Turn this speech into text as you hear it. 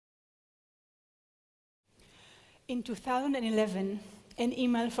In 2011, an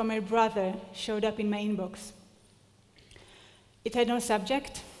email from my brother showed up in my inbox. It had no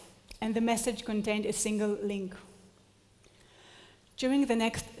subject, and the message contained a single link. During the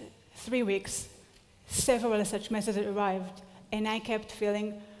next 3 weeks, several such messages arrived, and I kept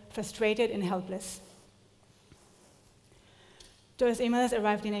feeling frustrated and helpless. Those emails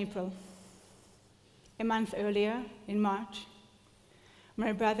arrived in April. A month earlier, in March,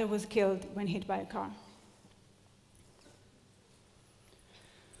 my brother was killed when hit by a car.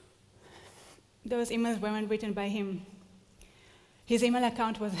 Those emails weren't written by him. His email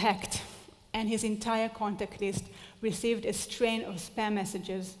account was hacked, and his entire contact list received a strain of spam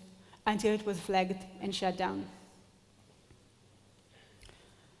messages until it was flagged and shut down.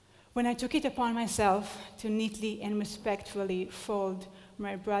 When I took it upon myself to neatly and respectfully fold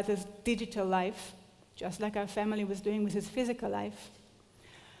my brother's digital life, just like our family was doing with his physical life,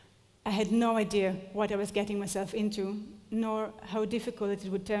 I had no idea what I was getting myself into, nor how difficult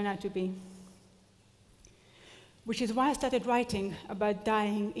it would turn out to be. Which is why I started writing about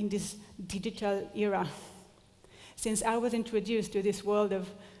dying in this digital era. Since I was introduced to this world of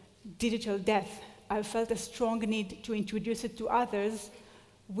digital death, I felt a strong need to introduce it to others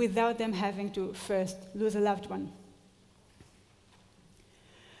without them having to first lose a loved one.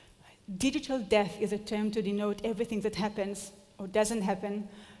 Digital death is a term to denote everything that happens or doesn't happen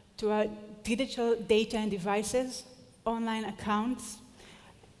to our digital data and devices, online accounts,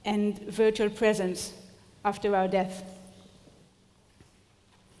 and virtual presence after our death.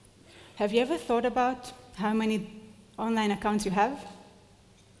 Have you ever thought about how many online accounts you have?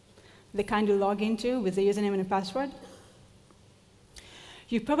 The kind you log into with the username and a password?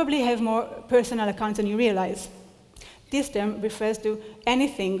 You probably have more personal accounts than you realize. This term refers to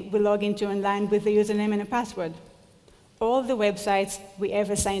anything we log into online with the username and a password. All the websites we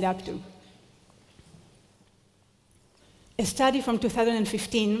ever signed up to. A study from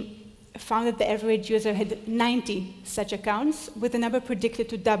 2015 found that the average user had 90 such accounts, with the number predicted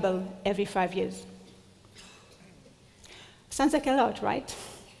to double every 5 years. Sounds like a lot, right?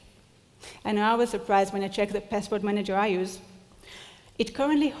 I know I was surprised when I checked the password manager I use. It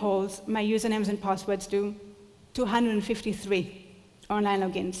currently holds my usernames and passwords to 253 online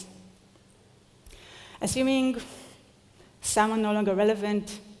logins. Assuming some are no longer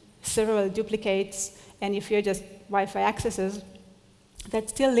relevant, several duplicates, and if you're just Wi-Fi accesses, that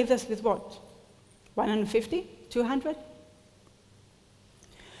still leaves us with what? 150? 200?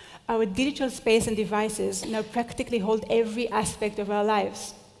 Our digital space and devices now practically hold every aspect of our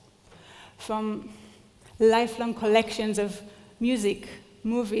lives, from lifelong collections of music,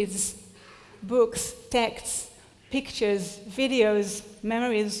 movies, books, texts, pictures, videos,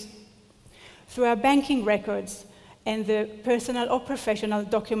 memories, through our banking records and the personal or professional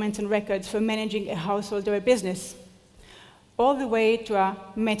documents and records for managing a household or a business, all the way to our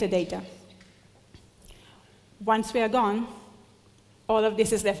metadata. Once we are gone, all of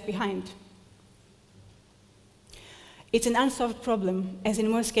this is left behind. It's an unsolved problem, as in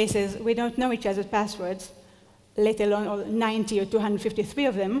most cases, we don't know each other's passwords, let alone all 90 or 253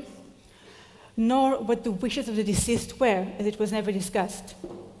 of them, nor what the wishes of the deceased were, as it was never discussed.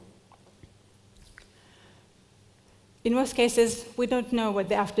 In most cases, we don't know what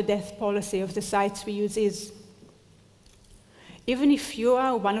the after-death policy of the sites we use is. Even if you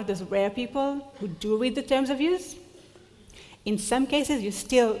are one of those rare people who do read the terms of use, in some cases, you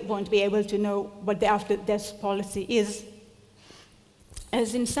still won't be able to know what the after-death policy is,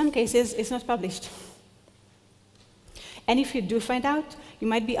 as in some cases, it's not published. And if you do find out, you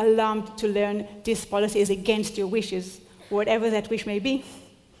might be alarmed to learn this policy is against your wishes, whatever that wish may be,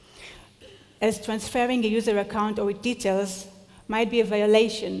 as transferring a user account or its details might be a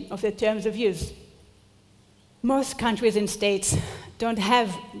violation of the terms of use. Most countries and states don't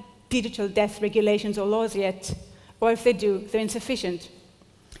have digital death regulations or laws yet, or if they do, they're insufficient.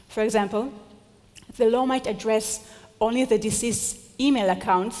 For example, the law might address only the deceased's email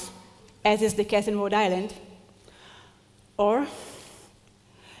accounts, as is the case in Rhode Island, or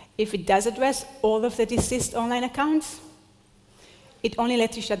if it does address all of the deceased online accounts, it only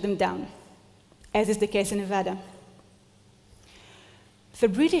lets you shut them down, as is the case in Nevada. The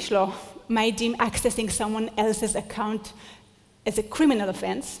British law might deem accessing someone else's account as a criminal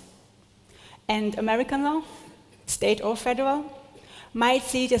offense, and American law, state or federal, might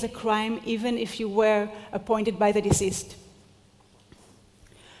see it as a crime even if you were appointed by the deceased.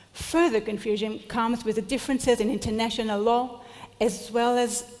 Further confusion comes with the differences in international law, as well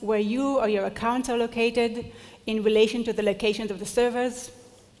as where you or your accounts are located in relation to the locations of the servers.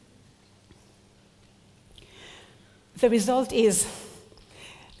 The result is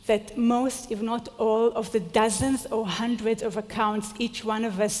that most, if not all, of the dozens or hundreds of accounts each one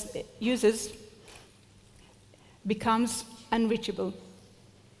of us uses becomes unreachable.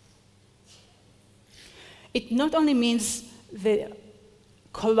 It not only means the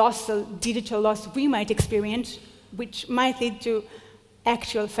colossal digital loss we might experience, which might lead to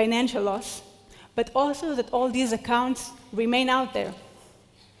actual financial loss, but also that all these accounts remain out there,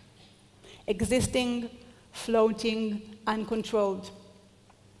 existing, floating, uncontrolled.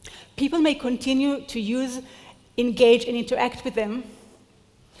 People may continue to use, engage, and interact with them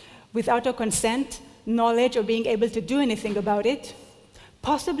without our consent, knowledge, or being able to do anything about it,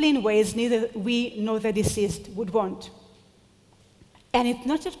 possibly in ways neither we nor the deceased would want. And it's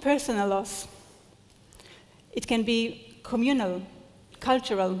not just personal loss. It can be communal,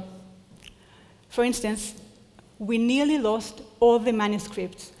 cultural. For instance, we nearly lost all the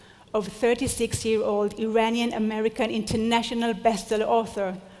manuscripts of 36-year-old Iranian-American international bestseller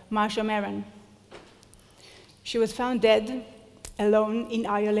author, Marsha Maron. She was found dead, alone in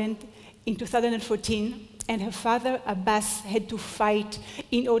Ireland in 2014, and her father, Abbas, had to fight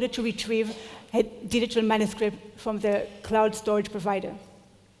in order to retrieve a digital manuscript from the cloud storage provider.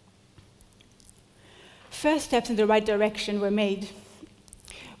 First steps in the right direction were made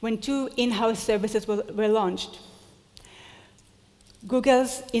when two in-house services were launched.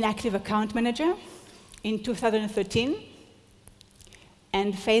 Google's Inactive Account Manager in 2013,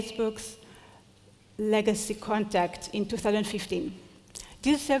 and Facebook's Legacy Contact in 2015.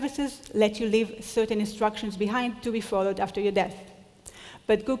 These services let you leave certain instructions behind to be followed after your death.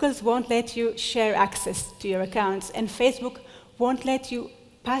 But Google's won't let you share access to your accounts, and Facebook won't let you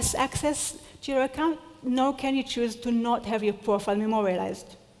pass access to your account, nor can you choose to not have your profile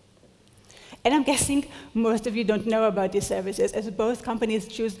memorialized. And I'm guessing most of you don't know about these services, as both companies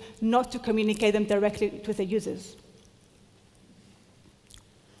choose not to communicate them directly with their users.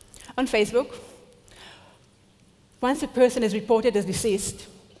 On Facebook, once a person is reported as deceased,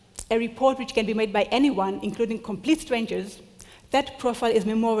 a report which can be made by anyone, including complete strangers, that profile is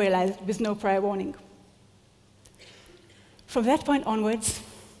memorialized with no prior warning. From that point onwards,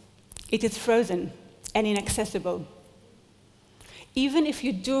 it is frozen and inaccessible, even if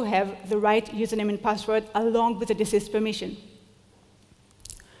you do have the right username and password along with the deceased's permission.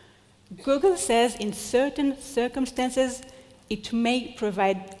 Google says in certain circumstances, it may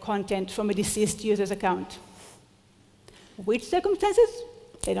provide content from a deceased user's account. Which circumstances?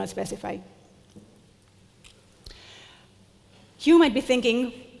 They don't specify. You might be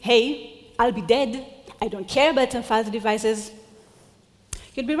thinking, hey, I'll be dead. I don't care about some files or devices.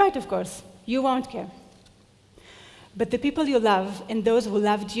 You'd be right, of course. You won't care. But the people you love and those who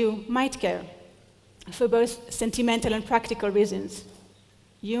loved you might care, for both sentimental and practical reasons.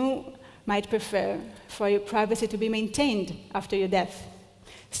 You might prefer for your privacy to be maintained after your death,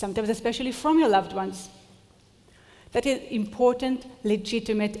 sometimes especially from your loved ones. That is important,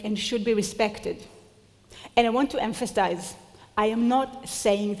 legitimate, and should be respected. And I want to emphasize, I am not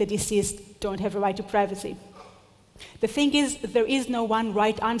saying the deceased don't have a right to privacy. The thing is, there is no one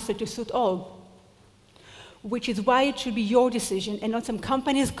right answer to suit all, which is why it should be your decision and not some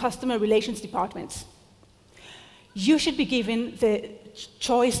company's customer relations departments. You should be given the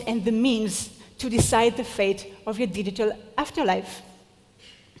choice and the means to decide the fate of your digital afterlife.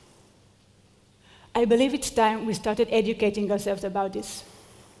 I believe it's time we started educating ourselves about this.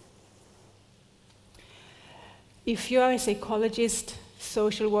 If you are a psychologist,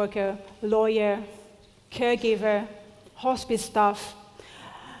 social worker, lawyer, caregiver, hospice staff,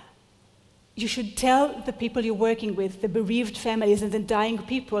 you should tell the people you're working with, the bereaved families and the dying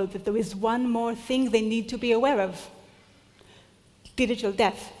people, that there is one more thing they need to be aware of: digital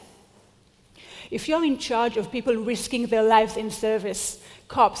death. If you're in charge of people risking their lives in service,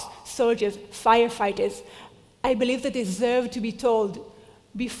 cops, soldiers, firefighters, I believe they deserve to be told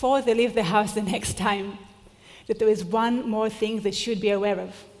before they leave the house the next time that there is one more thing they should be aware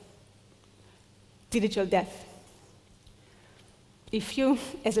of: digital death. If you,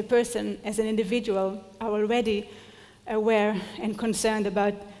 as a person, as an individual, are already aware and concerned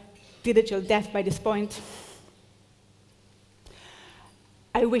about digital death by this point,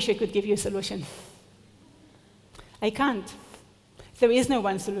 I wish I could give you a solution. I can't. There is no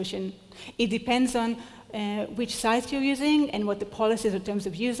one solution. It depends on which site you're using and what the policies or terms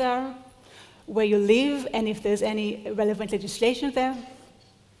of use are, where you live, and if there's any relevant legislation there.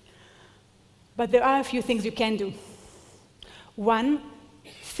 But there are a few things you can do. One,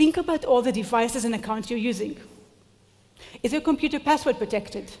 think about all the devices and accounts you're using. Is your computer password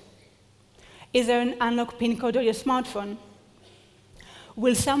protected? Is there an unlock PIN code on your smartphone?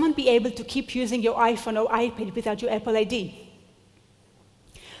 Will someone be able to keep using your iPhone or iPad without your Apple ID?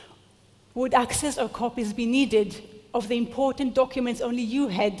 Would access or copies be needed of the important documents only you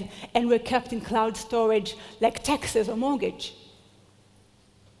had and were kept in cloud storage, like taxes or mortgage?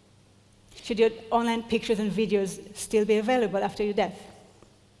 Should your online pictures and videos still be available after your death?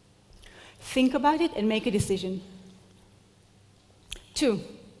 Think about it and make a decision. 2,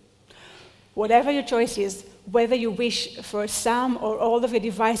 whatever your choice is, whether you wish for some or all of your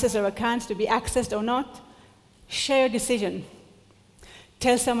devices or accounts to be accessed or not, share your decision.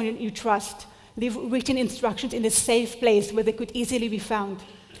 Tell someone you trust. Leave written instructions in a safe place where they could easily be found.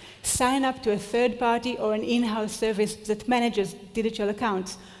 Sign up to a third party or an in-house service that manages digital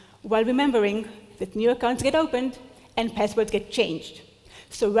accounts, while remembering that new accounts get opened and passwords get changed.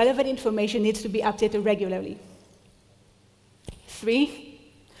 So relevant information needs to be updated regularly. 3,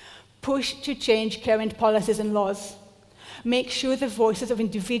 push to change current policies and laws. Make sure the voices of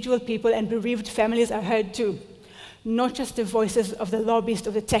individual people and bereaved families are heard too, not just the voices of the lobbyists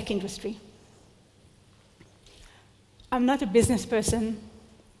of the tech industry. I'm not a business person,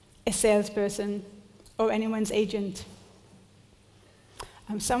 a salesperson, or anyone's agent.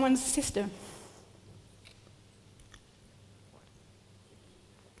 I'm someone's sister.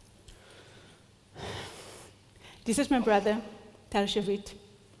 This is my brother, Tal Shavit.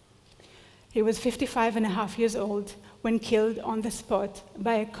 He was 55.5 years old when killed on the spot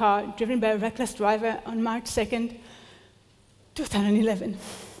by a car driven by a reckless driver on March 2nd, 2011.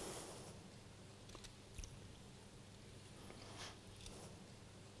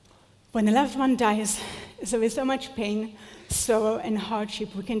 When a loved one dies, there is so much pain, sorrow, and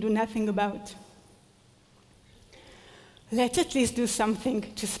hardship we can do nothing about. Let's at least do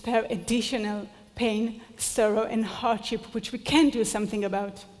something to spare additional pain, sorrow, and hardship which we can do something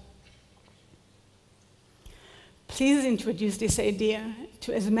about. Please introduce this idea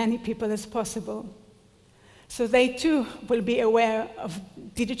to as many people as possible, so they too will be aware of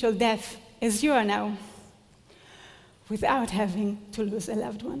digital death as you are now, without having to lose a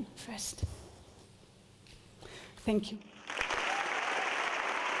loved one first. Thank you.